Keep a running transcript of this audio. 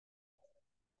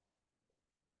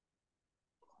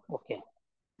Okay.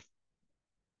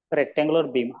 Rectangular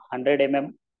beam 100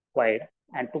 mm wide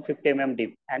and 250 mm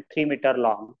deep and 3 meter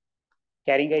long,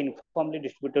 carrying a uniformly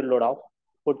distributed load of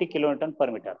 40 kilonewton per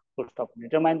meter. Full stop.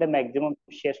 Determine the maximum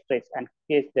shear stress and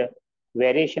case the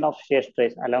variation of shear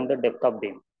stress along the depth of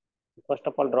beam. First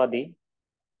of all, draw the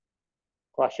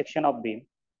cross section of beam.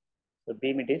 So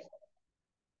beam it is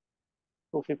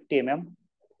 250 mm,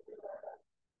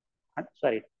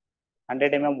 sorry,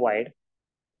 100 mm wide,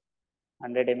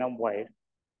 100 mm wide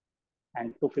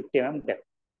and 250 mm depth.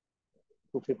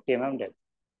 250 mm depth.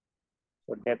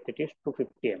 So depth it is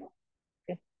 250 mm.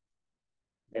 Okay.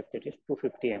 Depth it is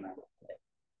 250 mm.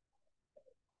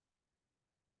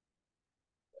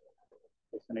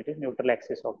 This one it is neutral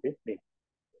axis of this beam.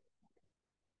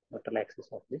 Neutral axis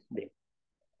of this beam.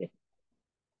 Okay.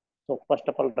 So first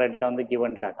of all, write down the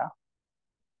given data.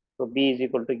 So B is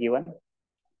equal to given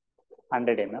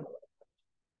 100 mm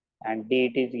and D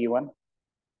it is given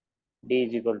D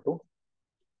is equal to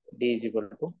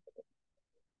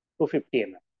 250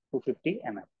 mm. 250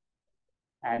 mm.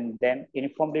 And then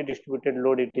uniformly distributed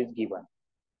load it is given.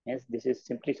 Yes, this is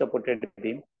simply supported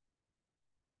beam.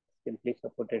 Simply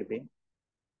supported beam.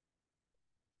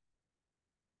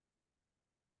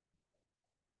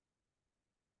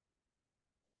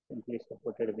 Simply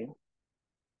supported beam.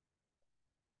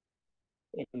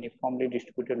 Uniformly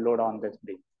distributed load on this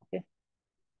beam. Okay.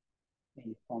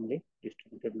 Uniformly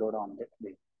distributed load on this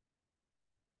beam.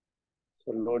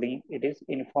 So loading it is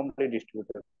uniformly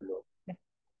distributed load. Okay.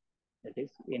 That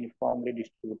is uniformly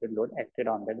distributed load acted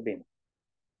on that beam.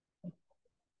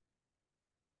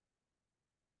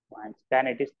 And span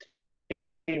it is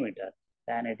 3 meters.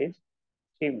 Span it is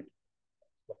 3 meters.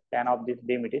 So span of this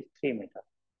beam it is 3 meters.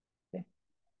 Okay.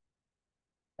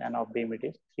 Span of beam it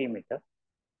is 3 meters.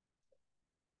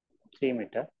 3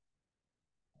 meters.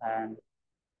 And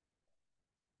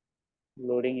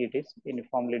loading it is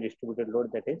uniformly distributed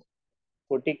load, that is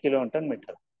 40 kilonewton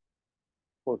meter.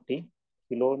 40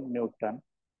 kilonewton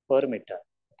per meter.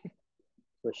 Okay.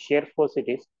 So shear force it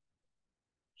is,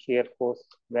 shear force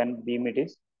when beam it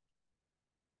is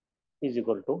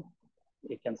equal to,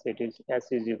 you can say it is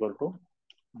S is equal to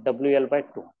WL by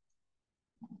 2.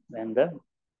 When the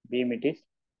beam it is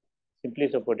simply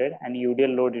supported and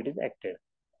UDL load it is acted.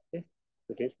 Okay.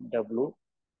 So it is W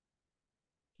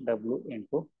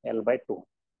into L by 2.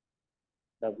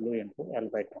 W into L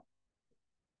by 2.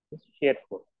 This shear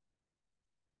force.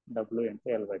 W into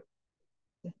L by 2.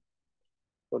 Okay.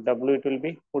 So W it will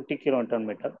be 40 kilonewton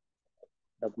meter.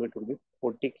 W it will be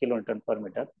 40 kilonewton per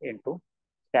meter into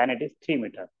tan it is 3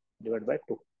 meter divided by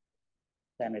 2.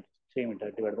 Tan it is 3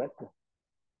 meter divided by 2.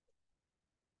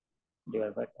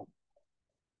 Divided by 2.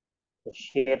 So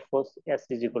shear force S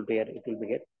is equal to here, it will be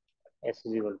get S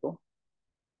is equal to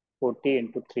 40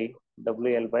 into 3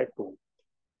 WL by 2.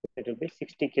 It will be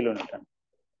 60 kilonewton.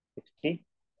 60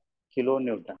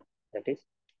 kilonewton. That is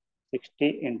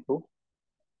 60 into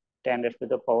 10 raised to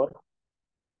the power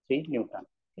 3 Newton.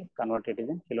 Okay. Converted is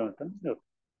in kilonewton Newton.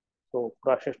 So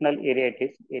cross-sectional area it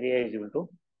is, area is equal to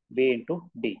B into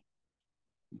D.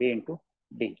 B into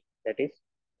D. That is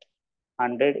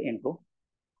 100 into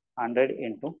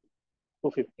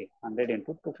 250. 100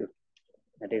 into 250.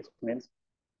 That is means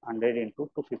 100 into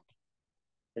 250.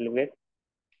 Will get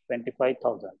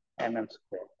 25,000 mm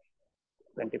square.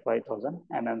 25,000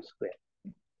 mm square.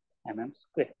 Mm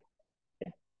square.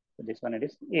 Okay. So this one it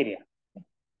is area. Okay.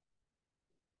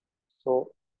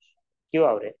 So Q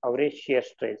average shear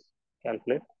stress,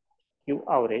 calculate Q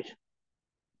average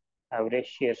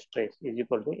shear stress is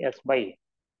equal to S by A.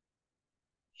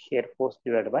 Shear force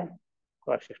divided by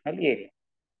cross-sectional area.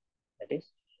 That is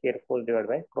shear force divided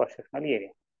by cross-sectional area.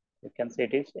 You can say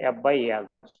it is F by A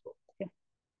also. Okay.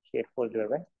 Shear force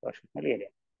divided by cross-sectional area.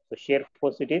 So shear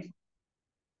force it is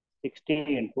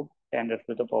 60 into 10 raised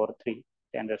to the power 3,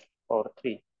 10 raised to the power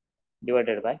 3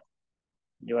 divided by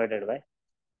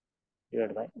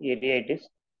area it is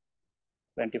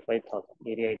 25,000.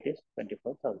 Area it is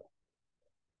 25,000.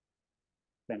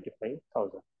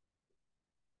 25,000.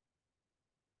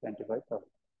 25,000.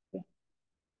 Okay.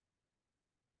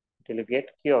 It will get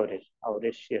Q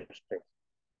average shear stress.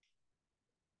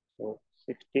 So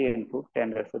 60 into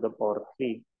 10 raised to the power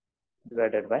 3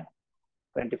 divided by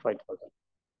 25,000.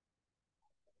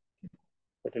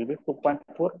 It will be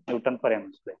 2.4 Newton per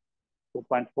mm square.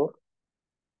 2.4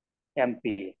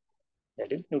 MPa.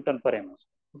 That is Newton per mm.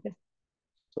 Okay.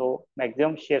 So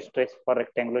maximum shear stress for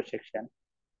rectangular section.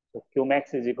 So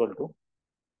Qmax is equal to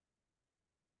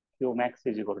it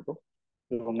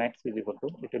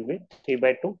will be 3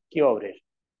 by 2 Q average.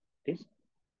 It is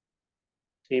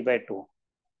 3 by 2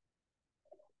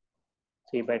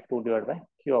 divided by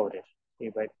Q average. 3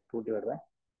 by 2 divided by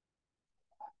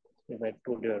 3 by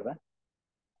 2 divided by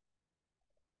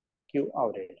Q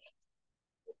average.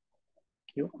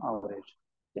 Q average.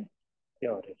 Okay. Q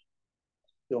average.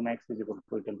 Q max is equal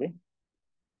to, it will be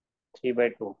 3 by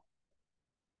 2.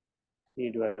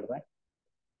 3 divided by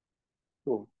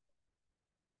 2.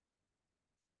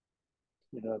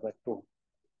 3 divided by 2.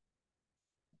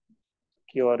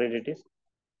 Q average it is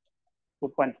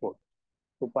 2.4.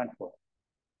 2.4.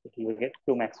 It will get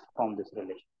Q max from this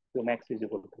relation. Q max is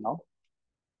equal to now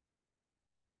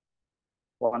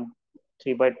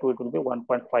 3 by 2, it will be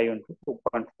 1.5 into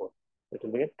 2.4. It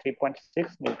will be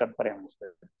 3.6 Newton per mm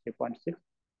square. 3.6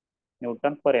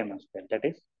 Newton per mm square. That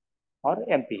is, or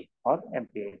MP,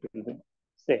 it will be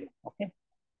same. Okay.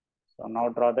 So now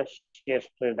draw the shear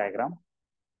stress diagram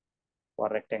for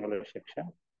rectangular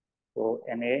section. So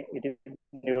NA, it is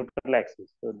neutral axis.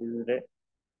 So this is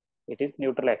it is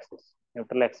neutral axis.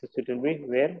 Neutral axis, it will be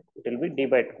where it will be d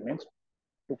by 2, means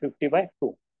 250 by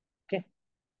 2. Okay.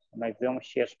 So maximum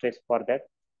shear stress for that.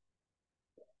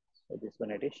 So this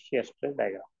one, it is shear stress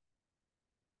diagram.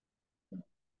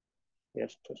 Shear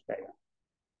stress diagram.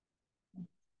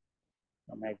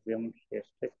 So maximum shear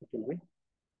stress, it will be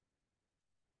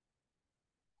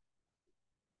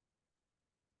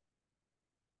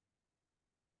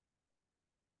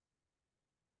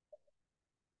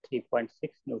 3.6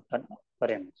 Newton per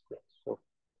mm square. So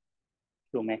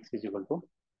Q max is equal to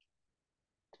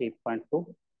 3.2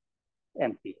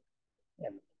 MP.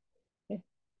 Okay.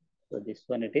 So this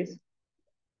one, it is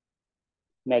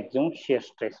maximum shear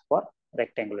stress for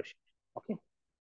rectangular section. Okay.